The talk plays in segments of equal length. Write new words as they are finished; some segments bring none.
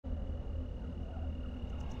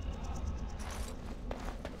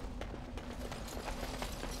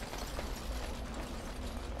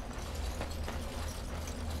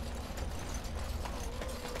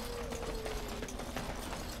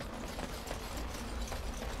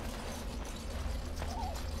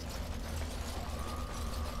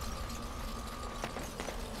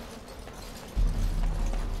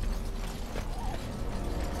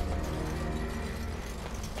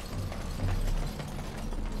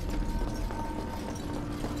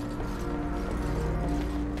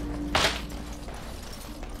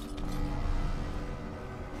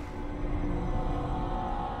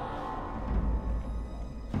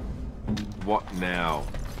What now?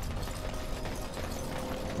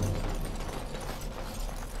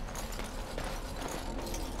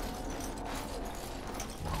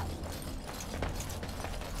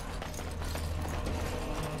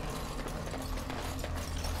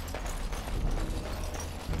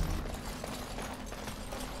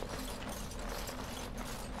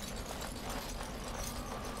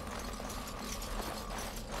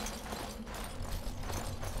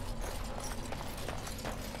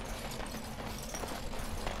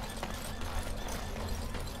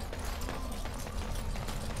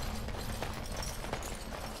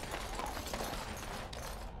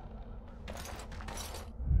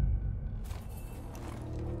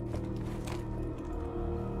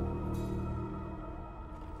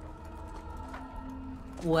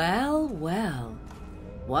 Well, well.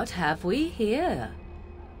 What have we here?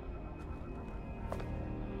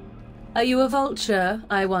 Are you a vulture,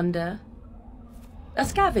 I wonder? A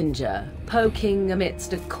scavenger, poking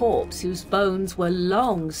amidst a corpse whose bones were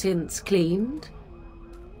long since cleaned?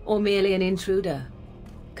 Or merely an intruder,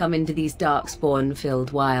 come into these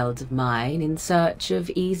darkspawn-filled wilds of mine in search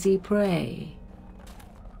of easy prey?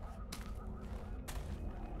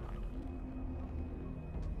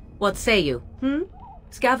 What say you,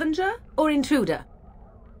 Scavenger or intruder?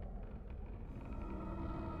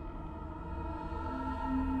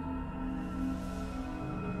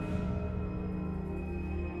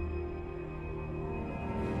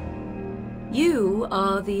 You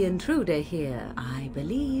are the intruder here. I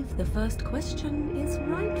believe the first question is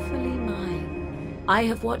rightfully mine. I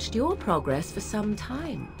have watched your progress for some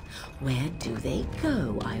time. Where do they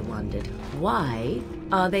go, I wondered? Why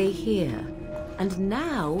are they here? And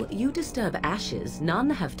now you disturb ashes none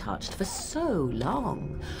have touched for so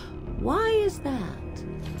long. Why is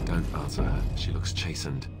that? Don't answer her. She looks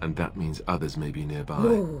chastened, and that means others may be nearby.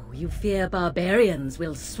 Oh, you fear barbarians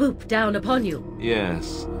will swoop down upon you.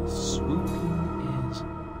 Yes, swooping is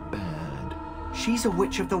bad. She's a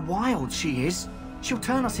witch of the wilds, she is. She'll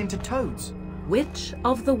turn us into toads. Witch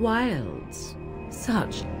of the wilds.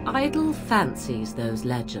 Such idle fancies, those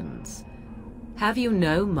legends. Have you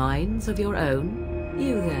no minds of your own?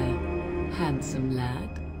 You there, handsome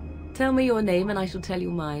lad. Tell me your name and I shall tell you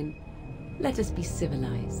mine. Let us be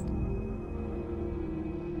civilized.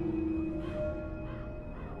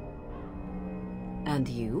 And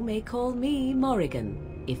you may call me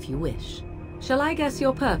Morrigan, if you wish. Shall I guess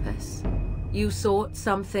your purpose? You sought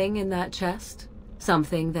something in that chest?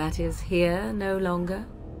 Something that is here no longer?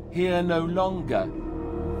 Here no longer?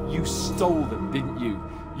 You stole them, didn't you?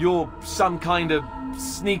 You're some kind of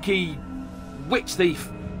sneaky witch thief.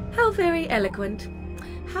 How very eloquent.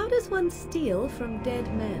 How does one steal from dead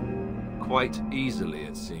men? Quite easily,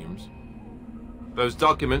 it seems. Those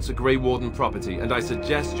documents are Grey Warden property, and I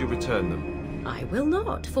suggest you return them. I will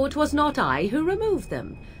not, for 'twas not I who removed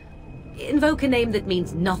them. Invoke a name that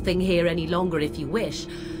means nothing here any longer if you wish.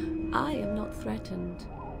 I am not threatened.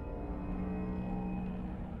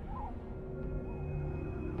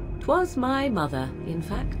 'Twas my mother, in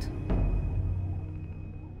fact.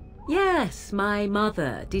 Yes, my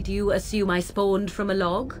mother. Did you assume I spawned from a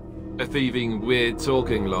log? A thieving,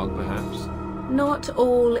 weird-talking log, perhaps? Not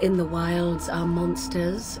all in the wilds are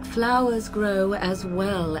monsters. Flowers grow as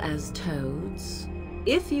well as toads.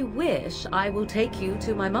 If you wish, I will take you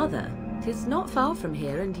to my mother. 'Tis not far from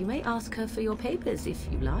here, and you may ask her for your papers if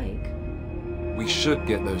you like. We should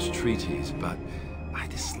get those treaties, but I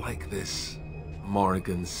dislike this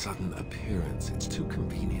Morrigan's sudden appearance. It's too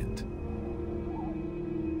convenient.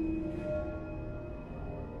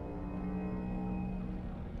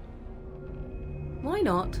 Why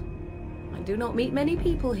not? I do not meet many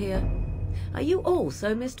people here. Are you all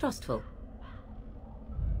so mistrustful?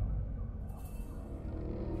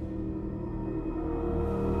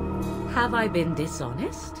 Have I been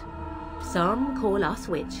dishonest? Some call us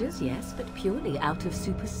witches, yes, but purely out of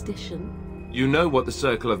superstition. You know what the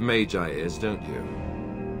Circle of Magi is, don't you?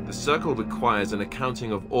 The Circle requires an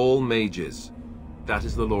accounting of all mages. That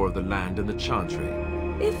is the law of the land and the Chantry.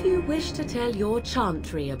 If you wish to tell your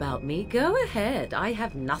chantry about me, go ahead. I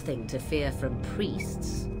have nothing to fear from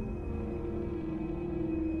priests.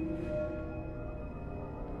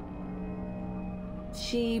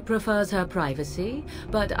 She prefers her privacy,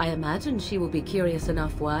 but I imagine she will be curious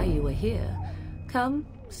enough why you are here. Come,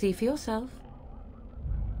 see for yourself.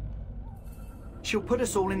 She'll put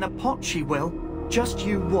us all in the pot, she will. Just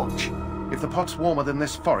you watch. If the pot's warmer than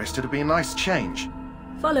this forest, it'd be a nice change.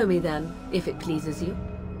 Follow me then, if it pleases you.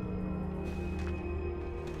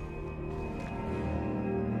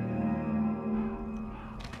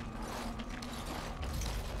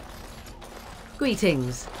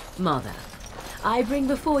 Greetings, Mother. I bring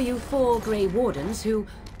before you 4 Grey Wardens who...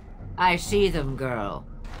 I see them, girl.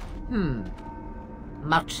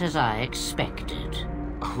 Much as I expected.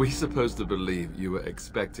 Are we supposed to believe you were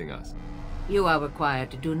expecting us? You are required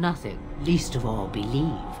to do nothing, least of all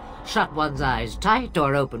believe. Shut one's eyes tight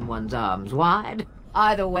or open one's arms wide.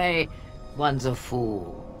 Either way, one's a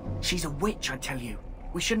fool. She's a witch, I tell you.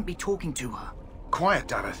 We shouldn't be talking to her. Quiet,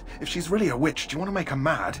 damn it. If she's really a witch, do you want to make her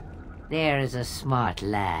mad? There is a smart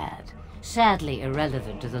lad. Sadly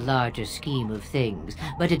irrelevant to the larger scheme of things,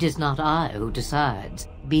 but it is not I who decides.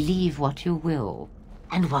 Believe what you will.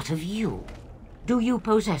 And what of you? Do you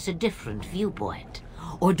possess a different viewpoint?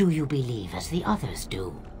 Or do you believe as the others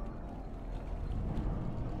do?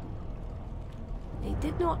 They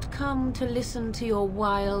did not come to listen to your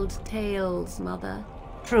wild tales, Mother.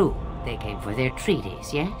 True, they came for their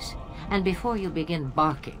treaties, yes? And before you begin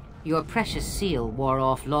barking, your precious seal wore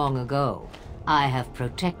off long ago. I have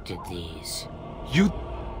protected these. You...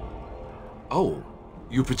 Oh,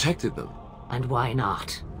 you protected them? And why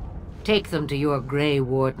not? Take them to your Grey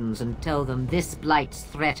Wardens and tell them this Blight's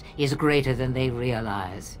threat is greater than they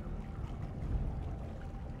realize.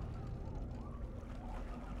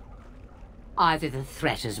 Either the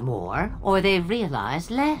threat is more, or they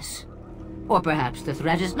realize less. Or perhaps the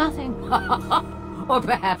threat is nothing. Or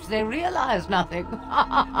perhaps they realize nothing.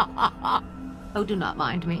 Oh, do not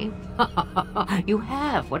mind me. You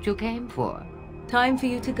have what you came for. Time for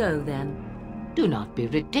you to go, then. Do not be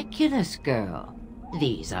ridiculous, girl.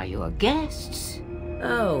 These are your guests.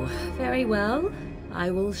 Oh, very well.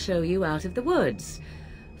 I will show you out of the woods.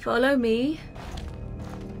 Follow me.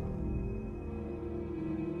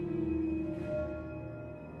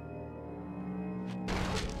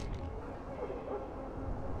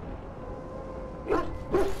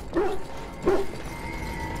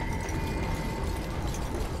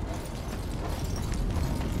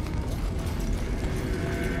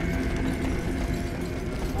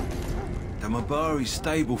 Mabari's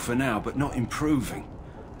stable for now, but not improving.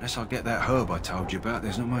 Unless I get that herb I told you about,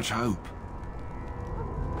 there's not much hope.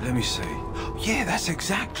 Let me see. Yeah, that's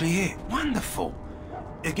exactly it. Wonderful.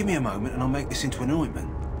 Give me a moment and I'll make this into an ointment.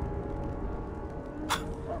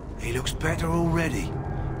 He looks better already.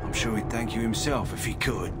 I'm sure he'd thank you himself if he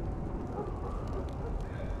could.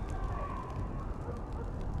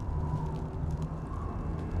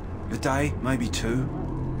 A day, maybe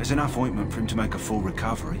 2. There's enough ointment for him to make a full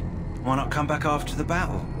recovery. Why not come back after the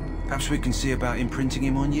battle? Perhaps we can see about imprinting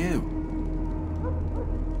him on you.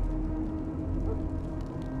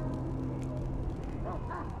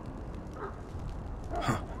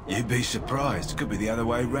 You'd be surprised. Could be the other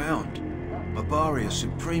way round. Mabari are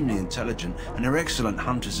supremely intelligent and they're excellent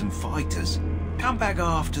hunters and fighters. Come back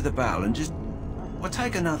after the battle and just... well,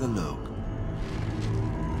 take another look.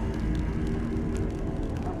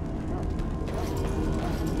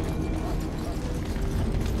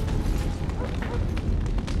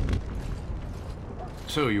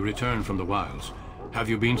 So you returned from the wilds. Have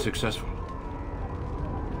you been successful?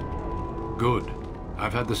 Good.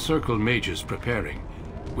 I've had the Circle mages preparing.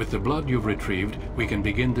 With the blood you've retrieved, we can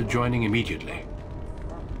begin the joining immediately.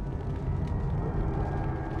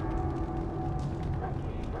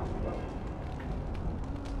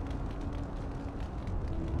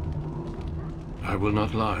 I will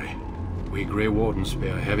not lie. We Grey Wardens pay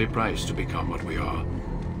a heavy price to become what we are.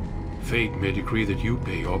 Fate may decree that you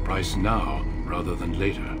pay your price now, rather than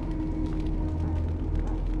later.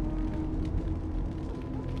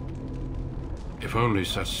 If only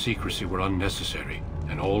such secrecy were unnecessary,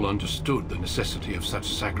 and all understood the necessity of such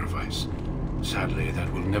sacrifice. Sadly,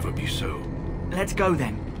 that will never be so. Let's go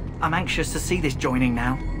then. I'm anxious to see this joining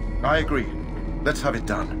now. I agree. Let's have it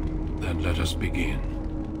done. Then let us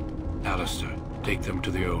begin. Alistair, take them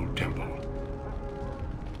to the old temple.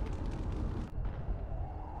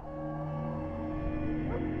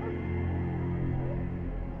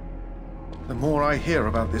 The more I hear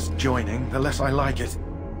about this joining, the less I like it.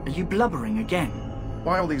 Are you blubbering again?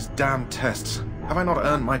 Why all these damn tests? Have I not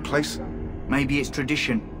earned my place? Maybe it's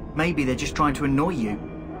tradition. Maybe they're just trying to annoy you.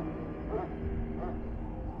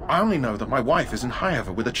 I only know that my wife is in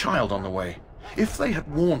Highever with a child on the way. If they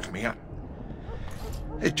had warned me,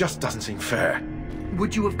 it just doesn't seem fair.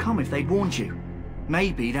 Would you have come if they'd warned you?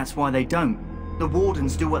 Maybe that's why they don't. The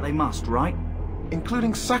Wardens do what they must, right?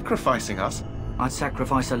 Including sacrificing us? I'd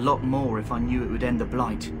sacrifice a lot more if I knew it would end the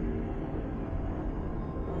Blight.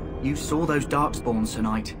 You saw those Darkspawns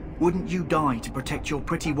tonight. Wouldn't you die to protect your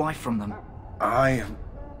pretty wife from them?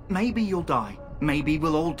 Maybe you'll die. Maybe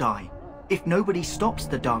we'll all die. If nobody stops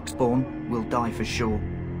the Darkspawn, we'll die for sure.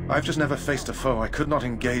 I've just never faced a foe I could not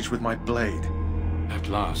engage with my blade. At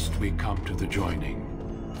last we come to the joining.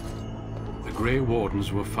 The Grey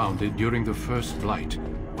Wardens were founded during the First Blight,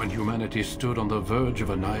 when humanity stood on the verge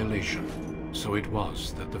of annihilation. So it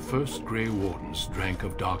was that the first Grey Wardens drank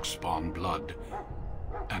of Darkspawn blood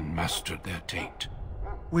and mastered their taint.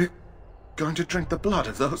 We're going to drink the blood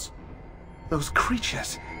of those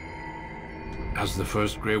creatures. As the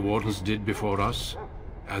first Grey Wardens did before us,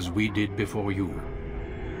 as we did before you.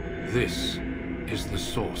 This is the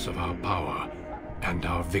source of our power and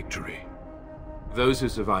our victory. Those who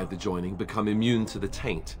survive the joining become immune to the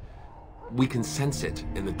taint. We can sense it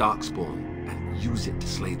in the Darkspawn and use it to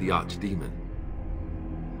slay the Archdemon.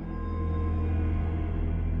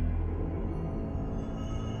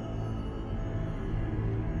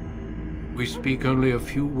 We speak only a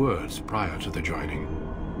few words prior to the joining,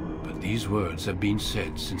 but these words have been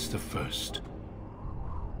said since the first.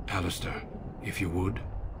 Alistair, if you would.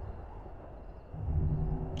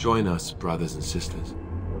 Join us, brothers and sisters.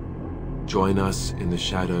 Join us in the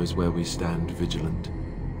shadows where we stand vigilant.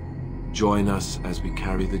 Join us as we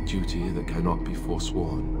carry the duty that cannot be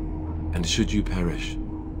forsworn. And should you perish,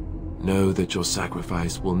 know that your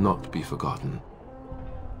sacrifice will not be forgotten,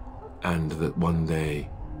 and that one day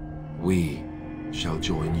we shall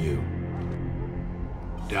join you.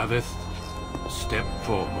 Davith, step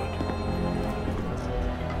forward.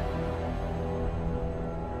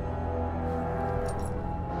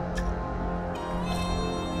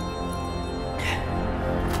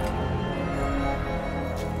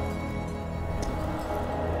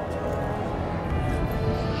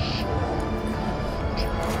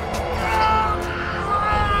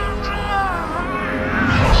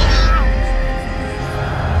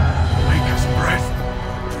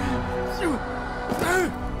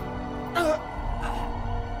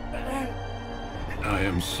 I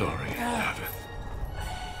am sorry, Davith.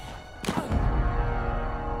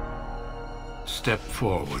 Step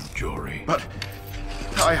forward, Jory. But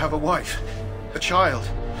I have a wife, a child.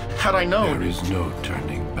 Had I known... There is no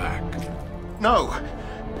turning back. No!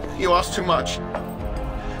 You ask too much.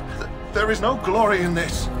 There is no glory in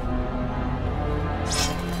this.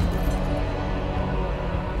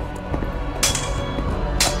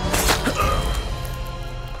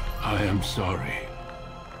 I am sorry.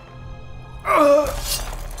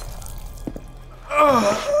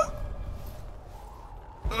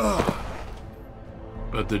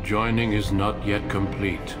 But the joining is not yet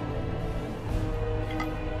complete.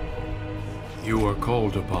 You are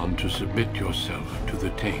called upon to submit yourself to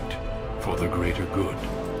the taint for the greater good.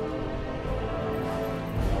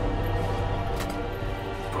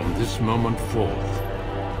 From this moment forth,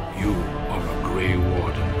 you are a Grey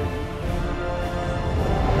Warden.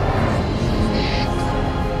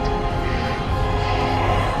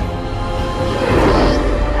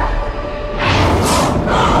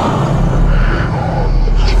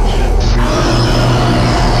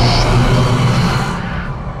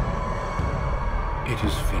 It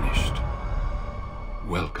is finished.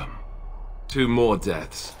 Welcome. 2 more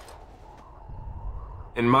deaths.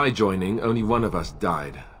 In my joining, only one of us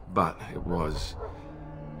died, but it was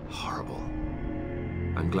horrible.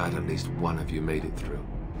 I'm glad at least one of you made it through.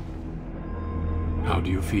 How do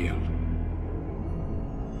you feel?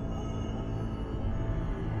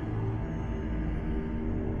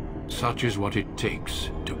 Such is what it takes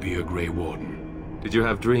to be a Grey Warden. Did you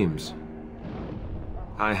have dreams?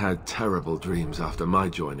 I had terrible dreams after my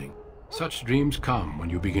joining. Such dreams come when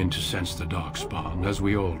you begin to sense the Darkspawn, as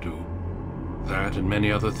we all do. That and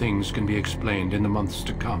many other things can be explained in the months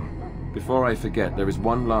to come. Before I forget, there is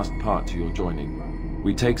one last part to your joining.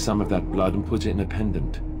 We take some of that blood and put it in a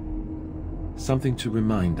pendant. Something to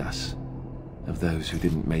remind us of those who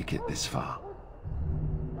didn't make it this far.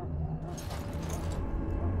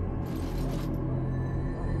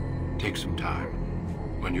 Take some time.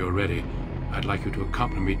 When you're ready, I'd like you to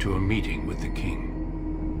accompany me to a meeting with the king.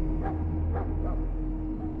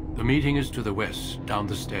 The meeting is to the west, down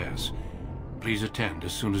the stairs. Please attend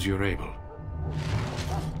as soon as you're able.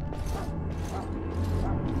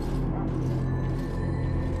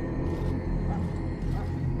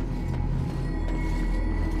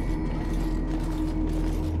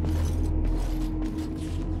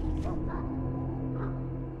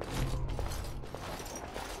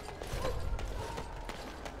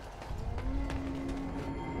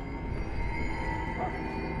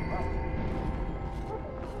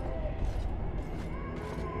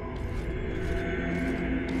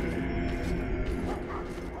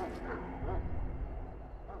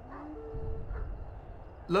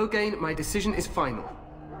 Loghain, my decision is final.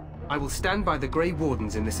 I will stand by the Grey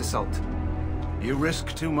Wardens in this assault. You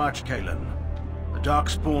risk too much, Kalen. The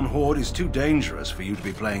Darkspawn Horde is too dangerous for you to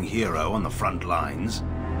be playing hero on the front lines.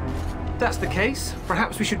 that's the case,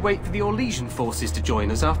 perhaps we should wait for the Orlesian forces to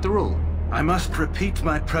join us after all. I must repeat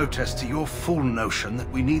my protest to your fool notion that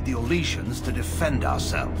we need the Orlesians to defend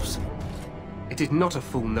ourselves. It is not a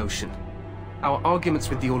fool notion. Our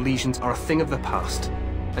arguments with the Orlesians are a thing of the past,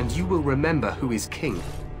 and you will remember who is king.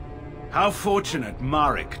 How fortunate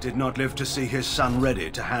Marek did not live to see his son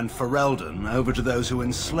ready to hand Ferelden over to those who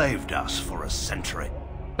enslaved us for a century.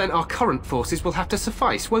 Then our current forces will have to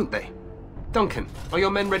suffice, won't they? Duncan, are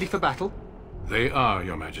your men ready for battle? They are,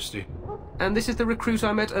 Your Majesty. And this is the recruit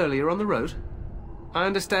I met earlier on the road? I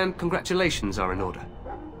understand congratulations are in order.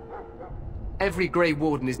 Every Grey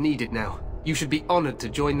Warden is needed now. You should be honored to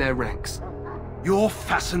join their ranks. Your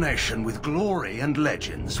fascination with glory and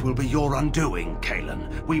legends will be your undoing,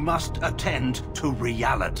 Kalen. We must attend to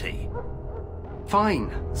reality.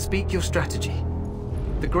 Fine. Speak your strategy.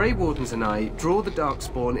 The Grey Wardens and I draw the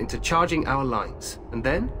Darkspawn into charging our lines, and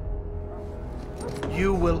then?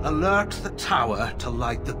 You will alert the tower to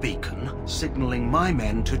light the beacon, signaling my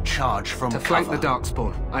men to charge from cover. To flank the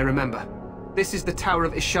Darkspawn, I remember. This is the Tower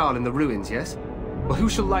of Ishal in the ruins, yes? Well, who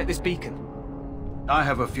shall light this beacon? I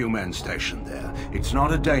have a few men stationed there. It's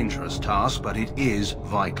not a dangerous task, but it is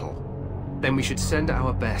vital. Then we should send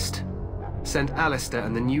our best. Send Alistair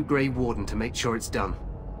and the new Grey Warden to make sure it's done.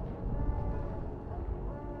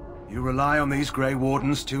 You rely on these Grey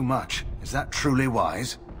Wardens too much. Is that truly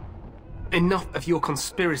wise? Enough of your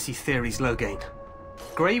conspiracy theories, Loghain.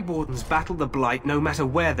 Grey Wardens battle the Blight no matter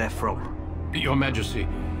where they're from. Your Majesty,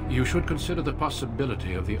 you should consider the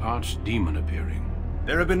possibility of the Archdemon appearing.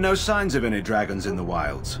 There have been no signs of any dragons in the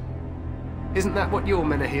wilds. Isn't that what your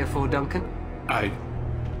men are here for, Duncan?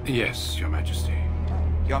 Yes, Your Majesty.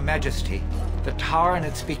 Your Majesty, the tower and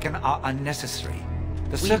its beacon are unnecessary.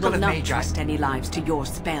 The We circle will of not Magi... trust any lives to your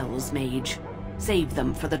spells, Mage. Save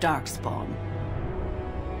them for the Darkspawn.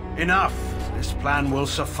 Enough! This plan will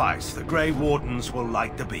suffice. The Grey Wardens will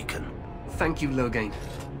light the beacon. Thank you, Loghain.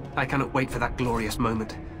 I cannot wait for that glorious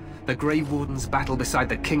moment. The Grey Wardens battle beside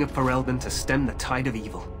the King of Ferelden to stem the tide of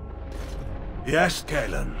evil. Yes,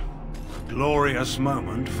 Kalen. A glorious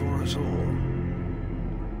moment for us all.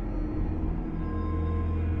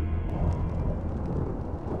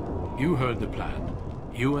 You heard the plan.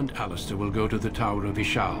 You and Alistair will go to the Tower of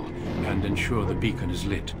Ishal and ensure the beacon is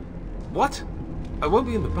lit. What? I won't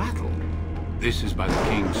be in the battle. This is by the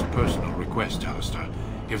King's personal request, Alistair.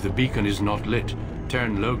 If the beacon is not lit,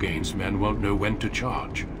 Tern Loghain's men won't know when to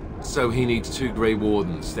charge. So he needs 2 Grey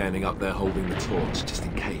Wardens standing up there holding the torch, just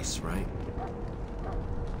in case, right?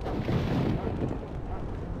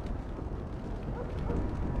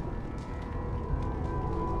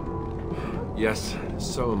 Yes,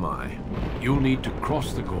 so am I. You'll need to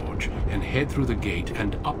cross the gorge and head through the gate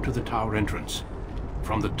and up to the tower entrance.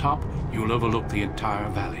 From the top, you'll overlook the entire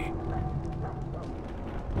valley.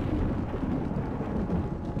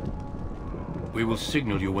 We will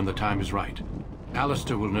signal you when the time is right.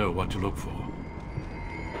 Alistair will know what to look for.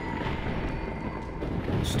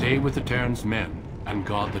 Stay with the Terran's men and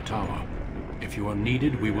guard the tower. If you are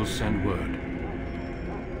needed, we will send word.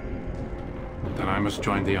 Then I must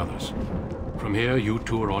join the others. From here, you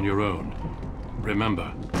two are on your own.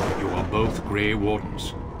 Remember, you are both Grey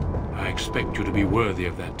Wardens. I expect you to be worthy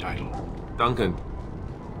of that title. Duncan,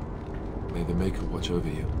 may the Maker watch over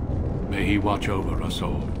you. May he watch over us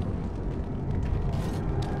all.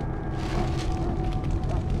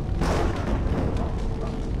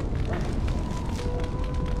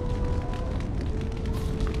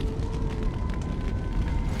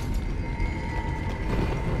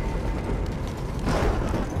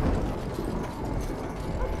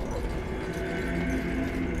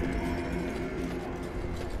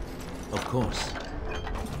 Of course.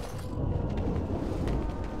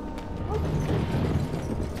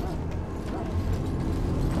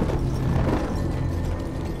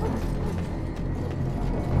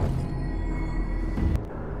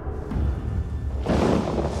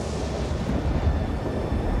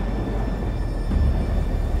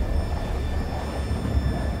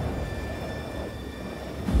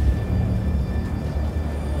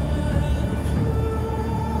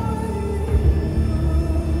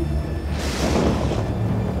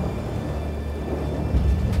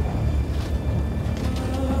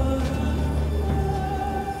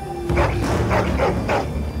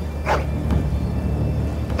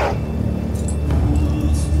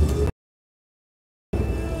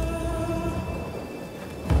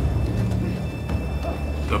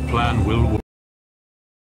 The plan will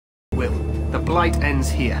work. The Blight ends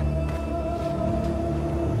here.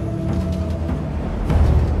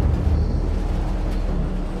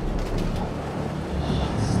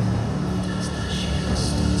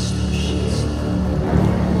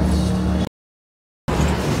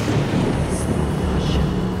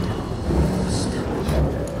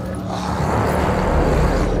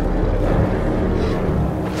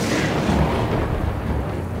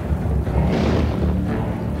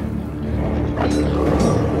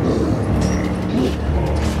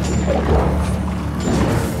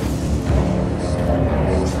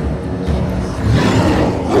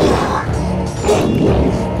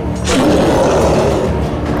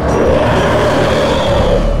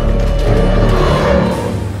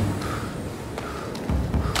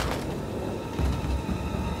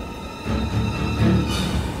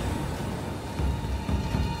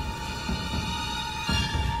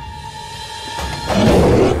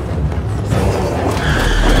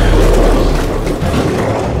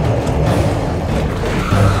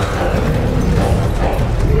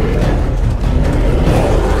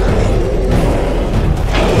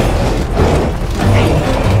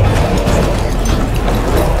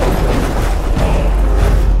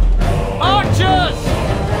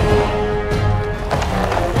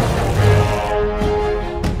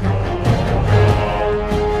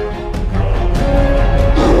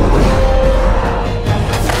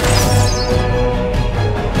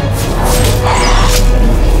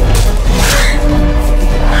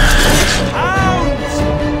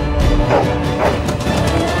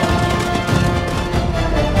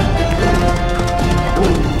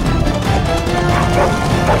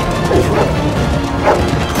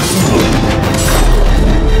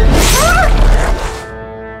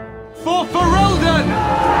 For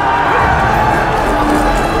Ferelden!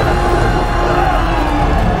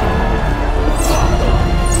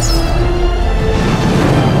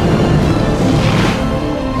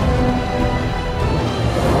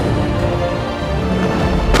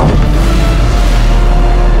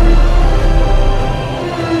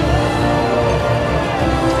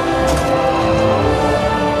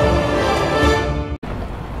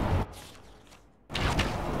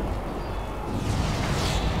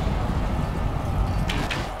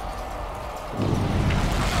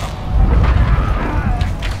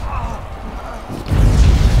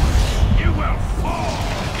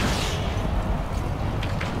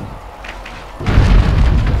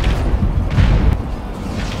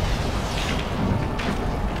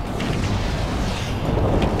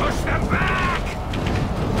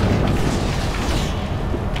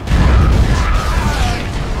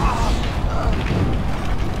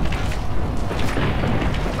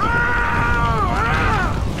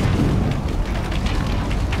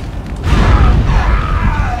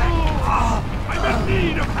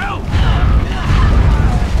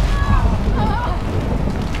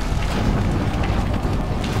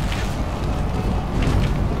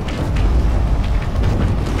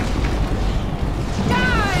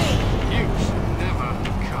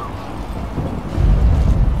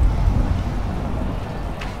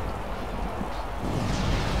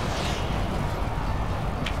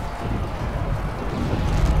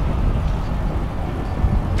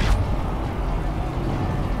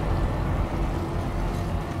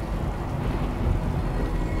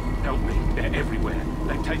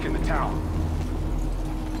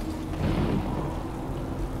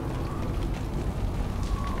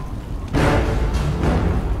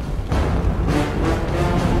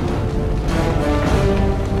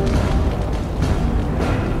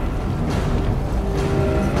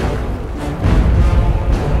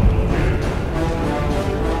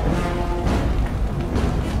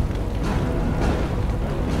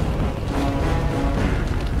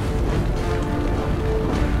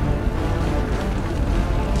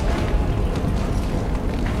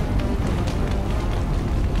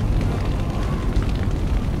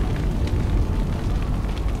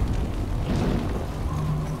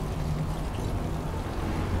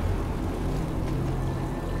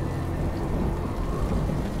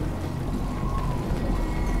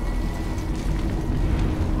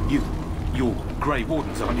 You're Grey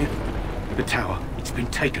Wardens, aren't you? The tower, it's been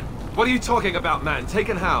taken. What are you talking about, man?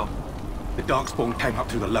 Taken how? The Darkspawn came up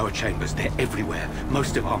through the lower chambers. They're everywhere.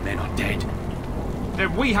 Most of our men are dead.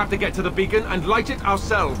 Then we have to get to the beacon and light it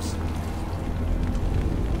ourselves.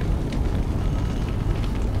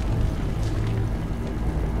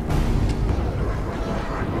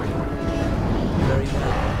 Very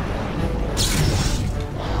well.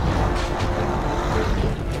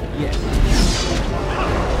 Yes.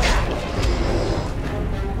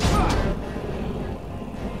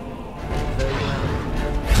 Very well.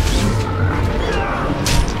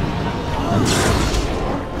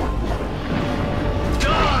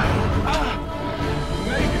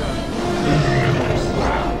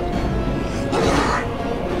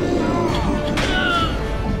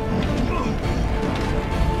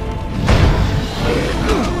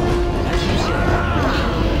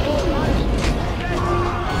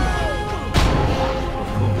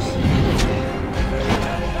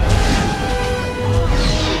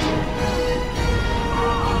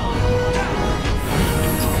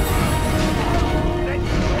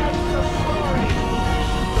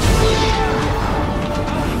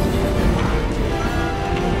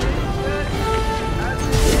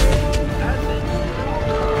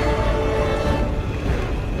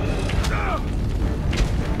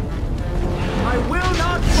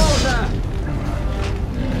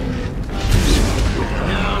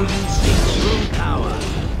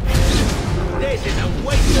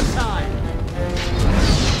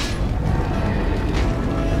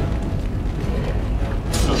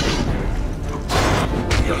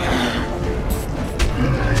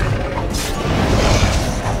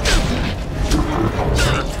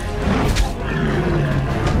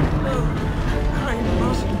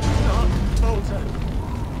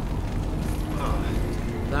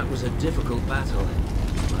 That was a difficult battle.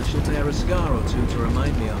 I shall bear a scar or two to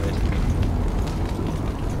remind me of it.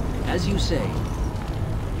 As you say,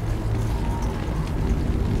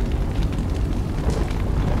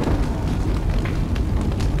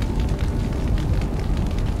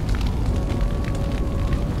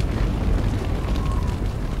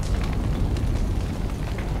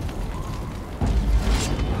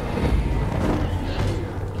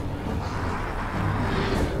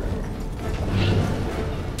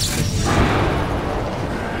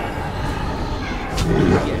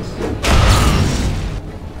 Yes.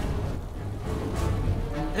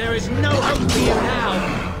 There is no hope for you now!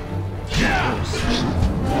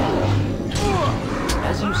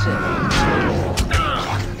 As you said.